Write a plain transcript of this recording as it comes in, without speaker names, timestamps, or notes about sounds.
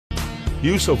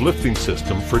Use of lifting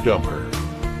system for dumper.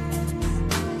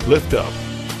 Lift up.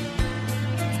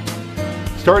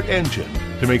 Start engine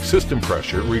to make system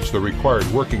pressure reach the required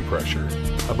working pressure,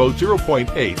 about 0.8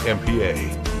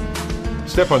 MPa.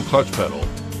 Step on clutch pedal.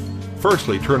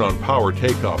 Firstly, turn on power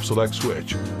takeoff select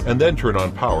switch, and then turn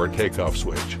on power takeoff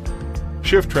switch.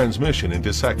 Shift transmission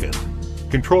into second.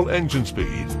 Control engine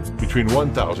speed between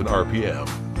 1000 RPM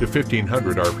to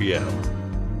 1500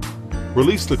 RPM.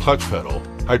 Release the clutch pedal,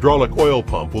 hydraulic oil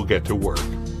pump will get to work.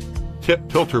 Tip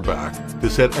tilter back to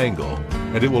set angle,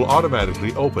 and it will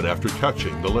automatically open after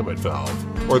touching the limit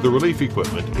valve or the relief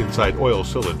equipment inside oil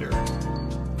cylinder.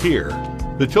 Here,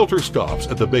 the tilter stops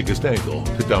at the biggest angle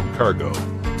to dump cargo.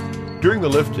 During the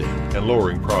lifting and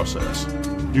lowering process,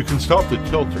 you can stop the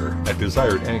tilter at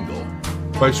desired angle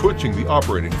by switching the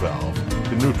operating valve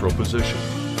to neutral position.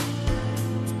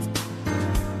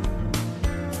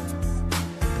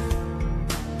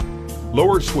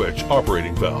 Lower switch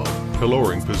operating valve to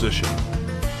lowering position.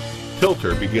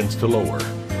 Tilter begins to lower.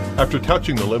 After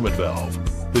touching the limit valve,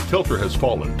 the tilter has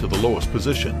fallen to the lowest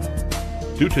position.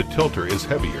 Due to tilter is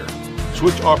heavier,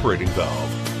 switch operating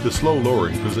valve to slow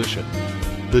lowering position.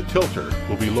 The tilter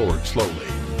will be lowered slowly.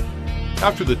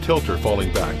 After the tilter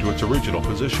falling back to its original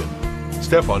position,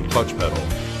 step on clutch pedal.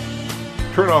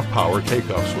 Turn off power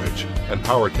takeoff switch and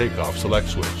power takeoff select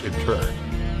switch in turn.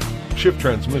 Shift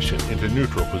transmission into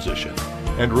neutral position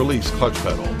and release clutch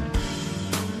pedal.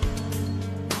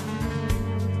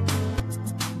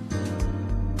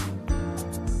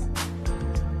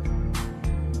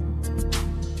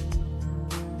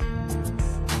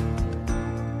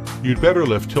 You'd better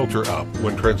lift tilter up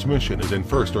when transmission is in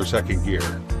first or second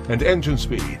gear and engine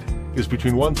speed is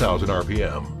between 1000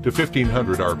 RPM to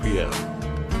 1500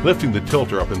 RPM. Lifting the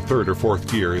tilter up in third or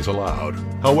fourth gear is allowed.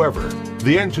 However,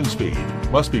 the engine speed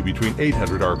must be between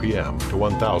 800 RPM to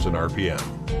 1000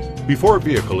 RPM. Before a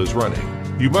vehicle is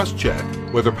running, you must check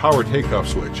whether power takeoff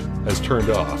switch has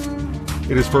turned off.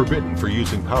 It is forbidden for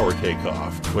using power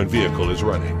takeoff when vehicle is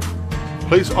running.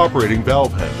 Place operating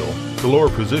valve handle to lower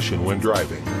position when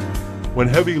driving. When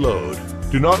heavy load,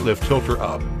 do not lift tilter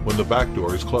up when the back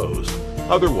door is closed,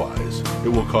 otherwise it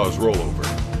will cause rollover.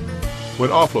 When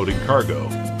offloading cargo,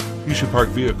 you should park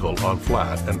vehicle on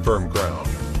flat and firm ground.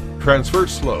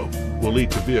 Transverse slope will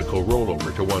lead to vehicle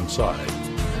rollover to one side,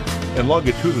 and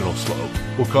longitudinal slope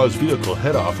will cause vehicle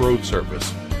head-off road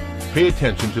surface. Pay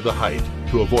attention to the height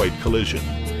to avoid collision.